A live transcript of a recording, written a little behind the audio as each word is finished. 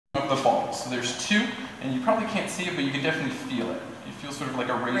the bottle. So there's two, and you probably can't see it, but you can definitely feel it. You feel sort of like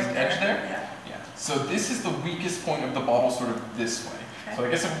a raised edge there. Yeah. So this is the weakest point of the bottle, sort of this way. Okay. So I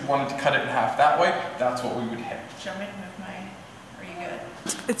guess if we wanted to cut it in half that way, that's what we would hit. Show me with my, are you good?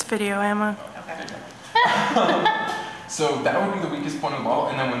 It's video, Emma. Okay. So that would be the weakest point of the bottle,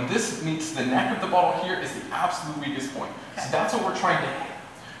 and then when this meets the neck of the bottle here is the absolute weakest point. Okay. So that's what we're trying to hit.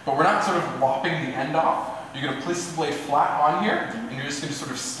 But we're not sort of lopping the end off. You're going to place the blade flat on here, and you're just going to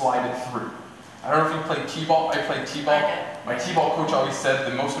sort of slide it through. I don't know if you played T-ball. I played T-ball. My T-ball coach always said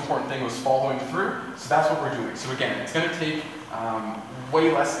the most important thing was following through, so that's what we're doing. So again, it's going to take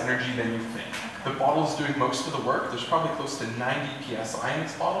way less energy than you think. The bottle is doing most of the work. There's probably close to 90 psi in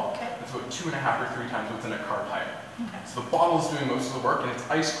this bottle. Okay. That's about 2.5 or 3 times what's in a car tire. Okay. So the bottle is doing most of the work, and it's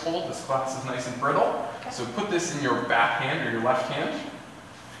ice cold. This glass is nice and brittle. Okay. So put this in your back hand or your left hand.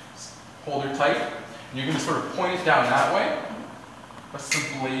 Hold her tight, and you're going to sort of point it down that way. Press the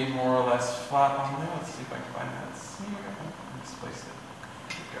blade more or less flat on there. Let's see if I can find that. Misplaced it.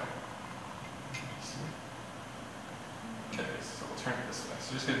 There we go. There it is. So we'll turn it this way.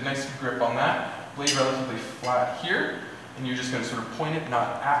 So just get a nice grip on that. Blade relatively flat here, and you're just going to sort of point it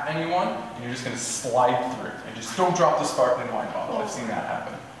not at anyone, and you're just going to slide through. And just don't drop the sparkling wine bottle. I've seen that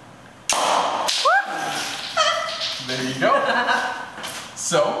happen. There you go.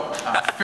 So.